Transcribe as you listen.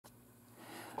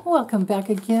Welcome back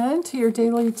again to your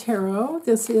Daily Tarot.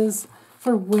 This is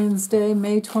for Wednesday,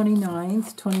 May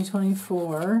 29th,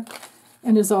 2024.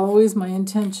 And as always, my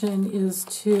intention is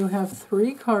to have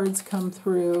 3 cards come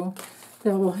through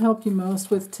that will help you most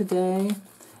with today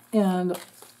and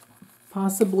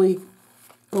possibly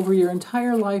over your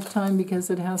entire lifetime because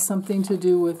it has something to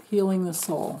do with healing the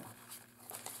soul.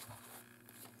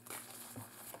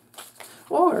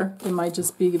 Or it might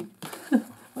just be,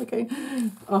 like I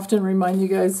often remind you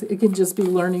guys, it can just be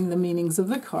learning the meanings of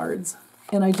the cards.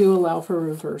 And I do allow for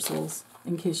reversals,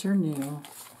 in case you're new.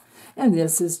 And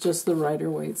this is just the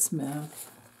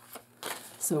Rider-Waite-Smith.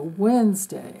 So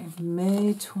Wednesday,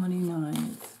 May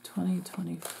 29th,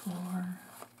 2024.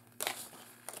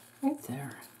 Right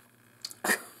there.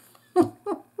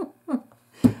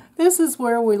 This is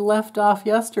where we left off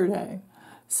yesterday.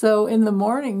 So in the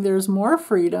morning, there's more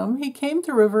freedom. He came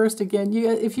to reversed again.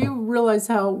 If you realize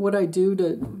what I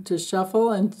do to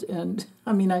shuffle, and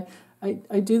I mean,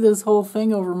 I do this whole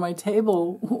thing over my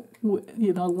table,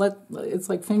 you know, it's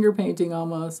like finger painting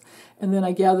almost, and then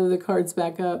I gather the cards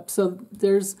back up. So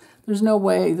there's no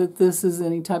way that this is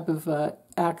any type of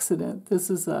accident. This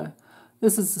is a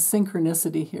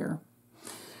synchronicity here.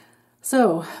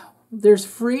 So there's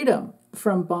freedom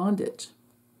from bondage.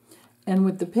 And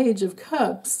with the Page of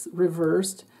Cups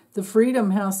reversed, the freedom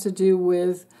has to do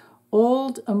with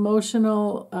old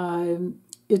emotional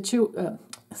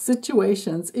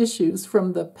situations, issues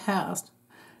from the past.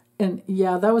 And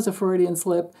yeah, that was a Freudian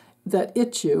slip, that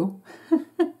issue,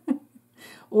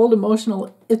 old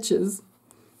emotional itches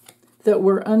that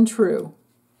were untrue.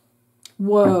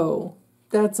 Whoa,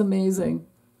 that's amazing.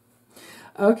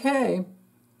 Okay.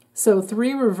 So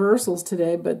 3 reversals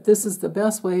today, but this is the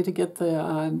best way to get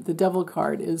the Devil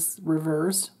card is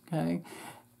reversed. Okay,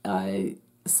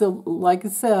 so like I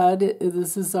said,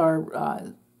 this is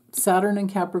our Saturn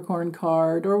and Capricorn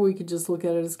card, or we could just look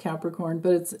at it as Capricorn.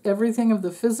 But it's everything of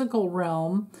the physical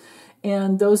realm,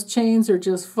 and those chains are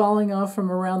just falling off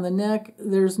from around the neck.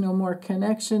 There's no more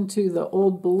connection to the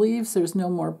old beliefs. There's no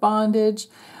more bondage.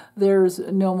 There's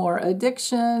no more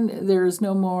addiction. There's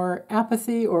no more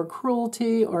apathy or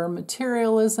cruelty or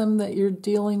materialism that you're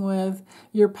dealing with.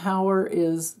 Your power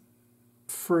is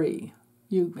free.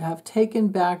 You have taken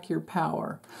back your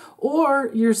power.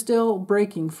 Or you're still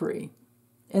breaking free.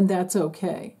 And that's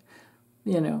okay.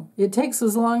 You know, it takes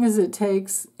as long as it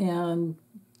takes, and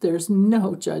there's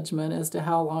no judgment as to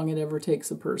how long it ever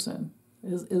takes a person.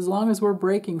 As long as we're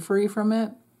breaking free from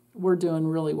it, we're doing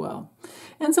really well.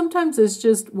 And sometimes it's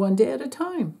just one day at a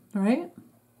time, right?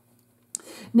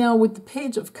 Now, with the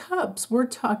Page of Cups, we're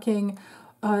talking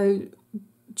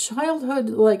childhood,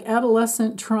 like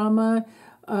adolescent trauma,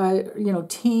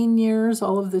 teen years,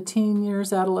 all of the teen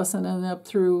years, adolescent and up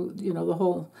through, the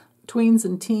whole tweens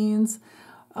and teens.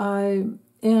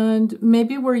 And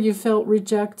maybe where you felt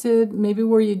rejected, maybe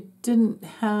where you didn't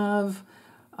have...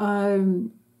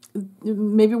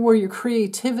 maybe where your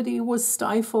creativity was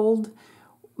stifled,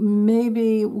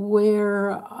 maybe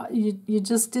where you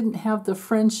just didn't have the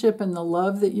friendship and the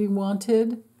love that you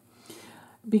wanted.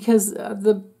 Because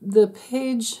the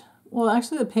page, well,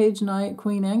 actually the page, knight,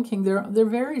 queen, and king, they're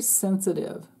very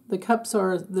sensitive. The cups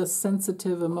are the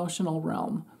sensitive emotional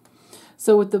realm.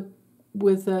 So with the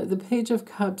Page of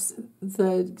Cups,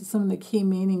 some of the key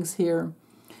meanings here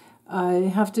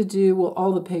have to do, well,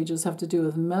 all the pages have to do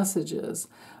with messages.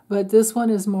 But this one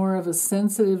is more of a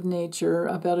sensitive nature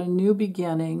about a new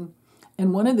beginning.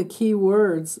 And one of the key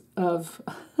words of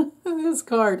this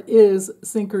card is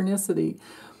synchronicity.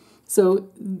 So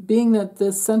being that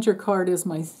this center card is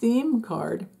my theme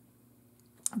card,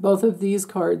 both of these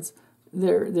cards,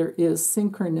 there is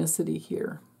synchronicity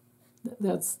here.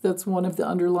 That's one of the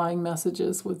underlying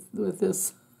messages with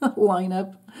this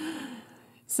lineup.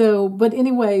 So, but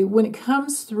anyway, when it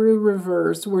comes through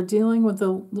reversed, we're dealing with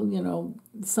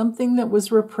something that was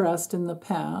repressed in the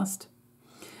past.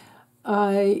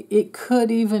 It could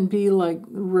even be like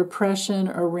repression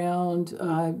around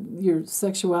your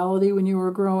sexuality when you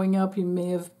were growing up. You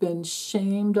may have been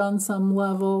shamed on some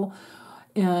level,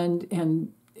 and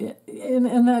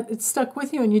that it stuck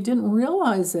with you, and you didn't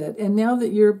realize it. And now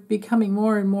that you're becoming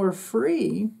more and more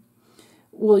free,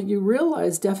 well, you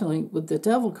realize definitely with the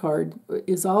Devil card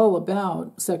is all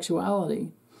about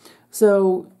sexuality.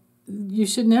 So you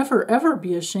should never, ever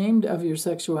be ashamed of your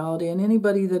sexuality. And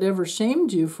anybody that ever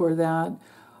shamed you for that,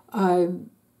 I'm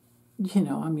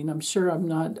sure I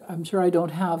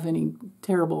don't have any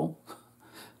terrible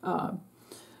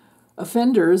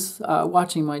offenders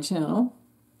watching my channel.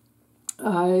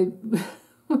 But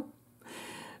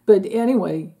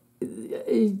anyway,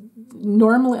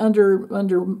 normally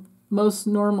under most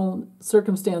normal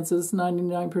circumstances,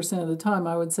 99% of the time,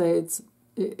 I would say it's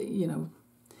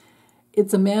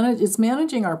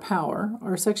managing our power.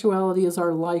 Our sexuality is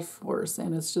our life force,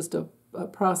 and it's just a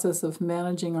process of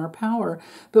managing our power.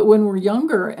 But when we're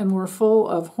younger and we're full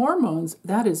of hormones,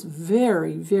 that is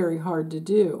very, very hard to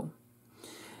do.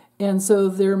 And so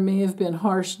there may have been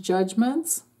harsh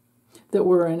judgments that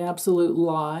were an absolute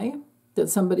lie that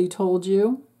somebody told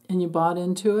you and you bought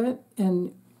into it.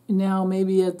 And now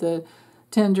maybe at the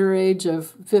tender age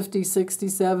of 50, 60,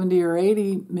 70, or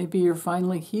 80, maybe you're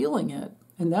finally healing it.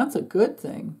 And that's a good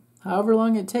thing. However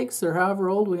long it takes or however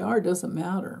old we are, doesn't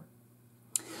matter.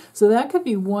 So that could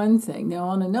be one thing. Now,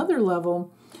 on another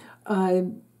level,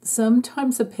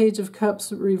 sometimes the Page of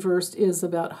Cups reversed is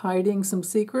about hiding some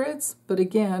secrets. But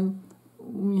again,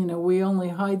 we only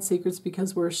hide secrets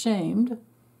because we're ashamed.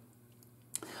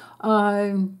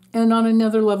 And on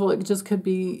another level, it just could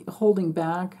be holding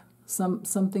back.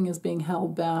 Something is being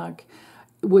held back,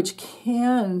 which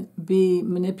can be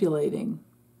manipulating,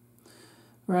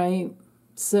 right?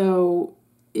 So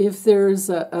if there's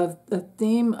a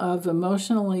theme of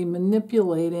emotionally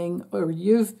manipulating, or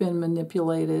you've been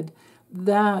manipulated,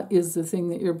 that is the thing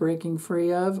that you're breaking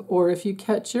free of. Or if you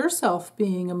catch yourself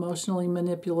being emotionally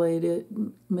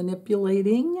manipulating,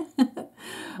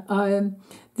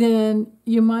 then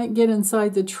you might get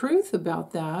inside the truth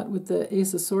about that with the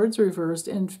Ace of Swords reversed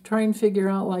and try and figure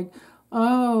out like,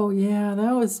 oh yeah,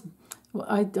 that was,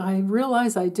 I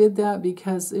realize I did that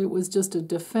because it was just a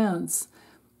defense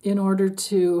in order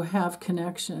to have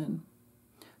connection.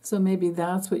 So maybe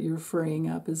that's what you're freeing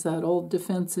up, is that old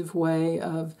defensive way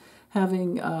of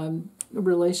having a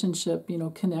relationship,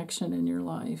 connection in your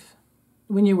life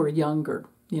when you were younger.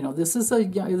 This is a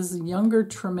younger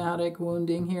traumatic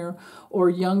wounding here, or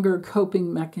younger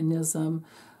coping mechanism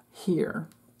here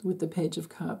with the Page of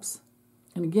Cups.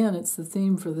 And again, it's the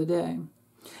theme for the day.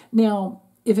 Now,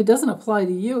 if it doesn't apply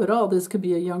to you at all, this could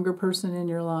be a younger person in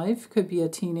your life, could be a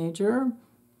teenager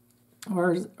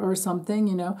or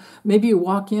something, Maybe you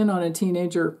walk in on a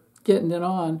teenager getting it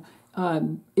on.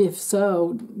 If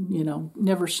so,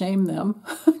 never shame them.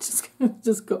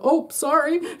 just go, oh,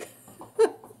 sorry.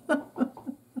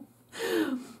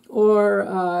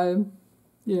 Or,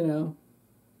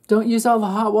 don't use all the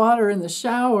hot water in the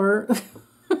shower.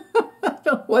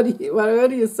 What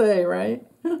do you say, right?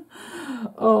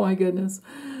 Oh, my goodness.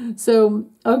 So,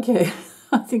 okay,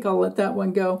 I think I'll let that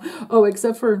one go. Oh,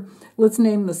 except for, let's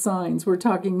name the signs. We're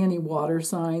talking any water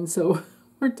sign, so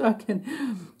we're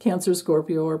talking Cancer,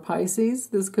 Scorpio, or Pisces.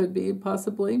 This could be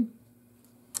possibly.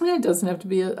 And it doesn't have to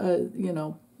be a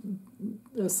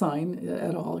sign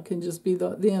at all. It can just be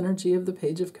the energy of the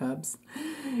Page of Cups.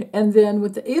 And then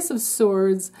with the Ace of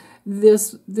Swords,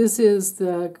 this is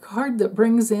the card that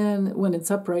brings in, when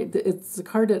it's upright, it's the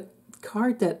card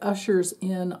that ushers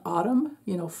in autumn,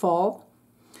 fall.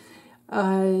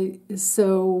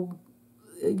 So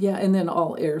yeah, and then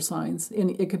all air signs.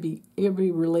 And it could be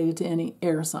related to any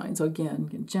air sign. So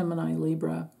again, Gemini,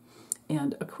 Libra,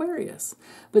 and Aquarius.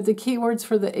 But the keywords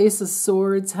for the Ace of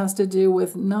Swords has to do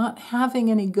with not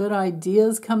having any good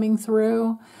ideas coming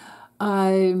through.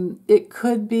 It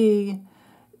could be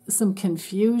some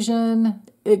confusion.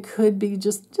 It could be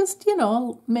just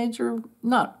major,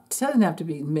 doesn't have to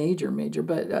be major,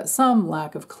 but some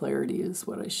lack of clarity is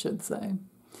what I should say.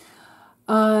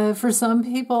 For some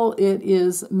people, it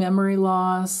is memory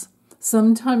loss.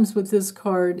 Sometimes with this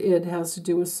card, it has to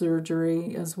do with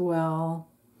surgery as well.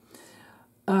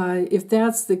 If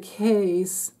that's the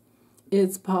case,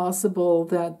 it's possible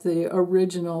that the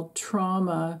original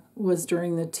trauma was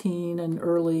during the teen and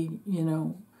early,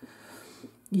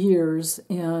 years,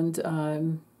 and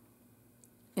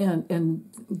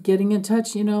getting in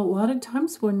touch. A lot of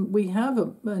times when we have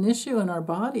an issue in our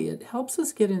body, it helps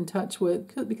us get in touch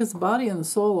with, because the body and the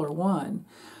soul are one.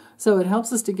 So it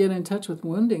helps us to get in touch with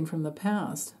wounding from the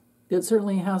past. It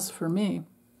certainly has for me.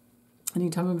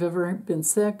 Anytime I've ever been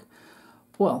sick,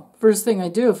 well, first thing I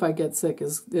do if I get sick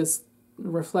is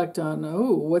reflect on,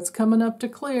 what's coming up to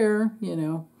clear,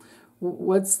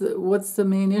 what's the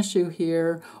main issue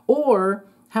here, or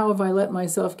how have I let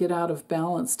myself get out of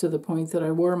balance to the point that I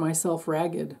wore myself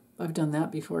ragged? I've done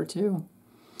that before too.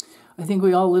 I think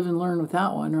we all live and learn with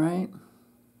that one, right?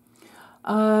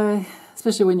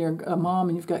 Especially when you're a mom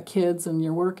and you've got kids and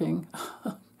you're working.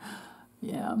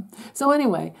 Yeah. So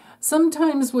anyway,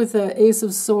 sometimes with the Ace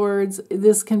of Swords,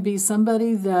 this can be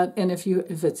somebody that, and if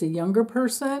it's a younger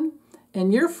person,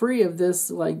 and you're free of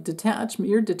this, like, detachment,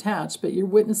 you're detached, but you're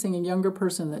witnessing a younger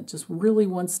person that just really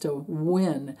wants to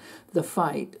win the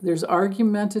fight. There's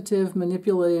argumentative,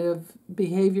 manipulative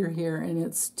behavior here, and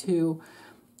it's to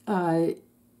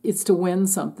it's to win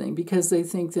something, because they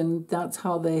think then that's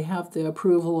how they have the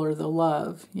approval or the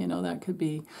love. That could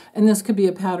be, and this could be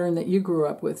a pattern that you grew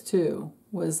up with too,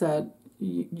 was that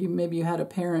you maybe you had a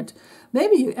parent,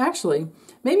 maybe you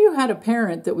had a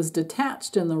parent that was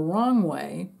detached in the wrong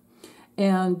way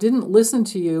and didn't listen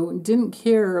to you, didn't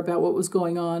care about what was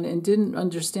going on, and didn't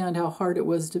understand how hard it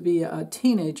was to be a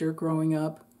teenager growing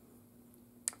up.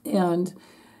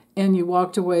 And you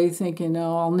walked away thinking,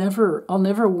 no, I'll never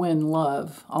win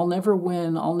love. I'll never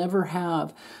win. I'll never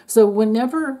have. So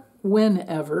whenever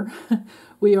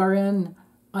we are in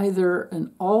either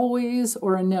an always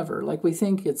or a never, like we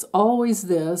think it's always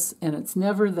this and it's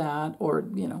never that, or,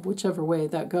 whichever way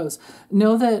that goes,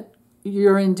 know that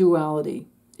you're in duality.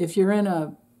 If you're in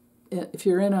a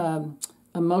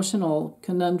emotional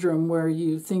conundrum where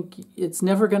you think it's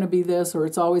never going to be this or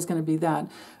it's always going to be that,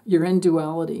 you're in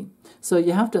duality. So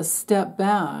you have to step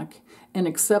back and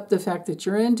accept the fact that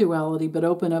you're in duality, but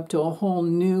open up to a whole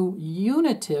new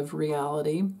unitive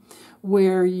reality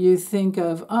where you think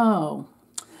of, oh,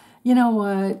 you know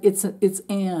what, it's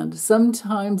and.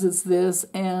 Sometimes it's this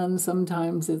and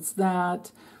sometimes it's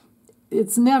that.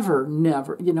 It's never,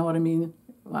 you know what I mean?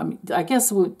 I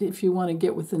guess if you want to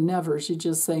get with the nevers, you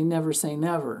just say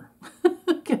never.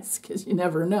 Because you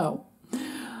never know.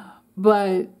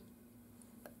 But,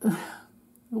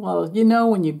 well,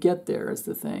 when you get there is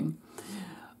the thing.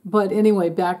 But anyway,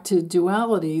 back to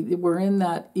duality, we're in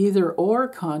that either-or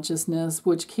consciousness,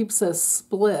 which keeps us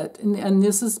split. And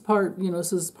this is part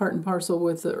and parcel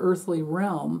with the earthly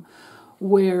realm,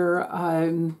 where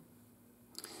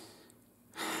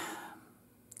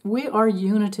we are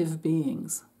unitive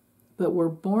beings, but we're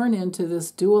born into this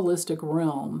dualistic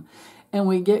realm, and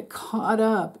we get caught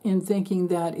up in thinking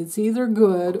that it's either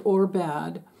good or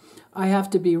bad. I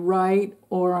have to be right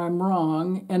or I'm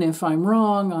wrong, and if I'm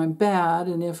wrong, I'm bad,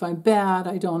 and if I'm bad,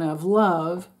 I don't have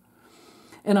love.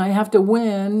 And I have to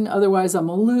win, otherwise I'm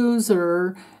a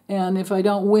loser, and if I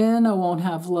don't win, I won't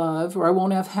have love, or I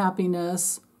won't have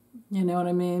happiness. You know what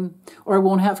I mean? Or I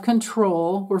won't have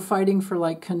control. We're fighting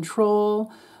for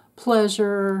control,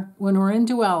 pleasure. When we're in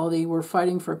duality, we're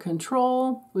fighting for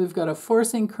control. We've got a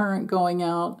forcing current going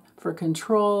out for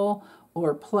control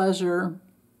or pleasure.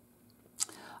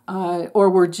 Or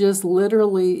we're just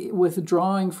literally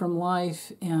withdrawing from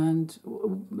life and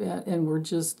we're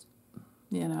just,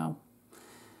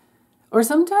 Or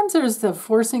sometimes there's the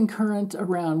forcing current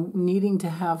around needing to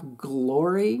have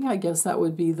glory. I guess that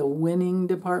would be the winning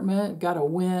department. Got to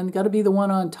win. Got to be the one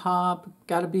on top.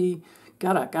 Gotta,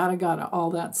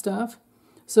 all that stuff.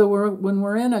 So when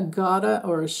we're in a gotta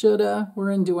or a shoulda,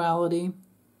 we're in duality,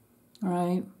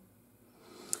 right?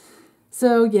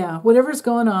 So yeah, whatever's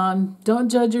going on, don't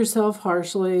judge yourself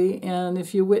harshly. And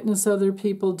if you witness other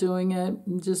people doing it,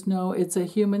 just know it's a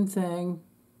human thing.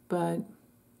 But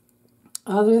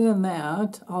other than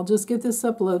that, I'll just get this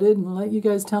uploaded and let you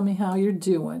guys tell me how you're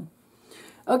doing.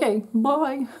 Okay,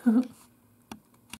 bye.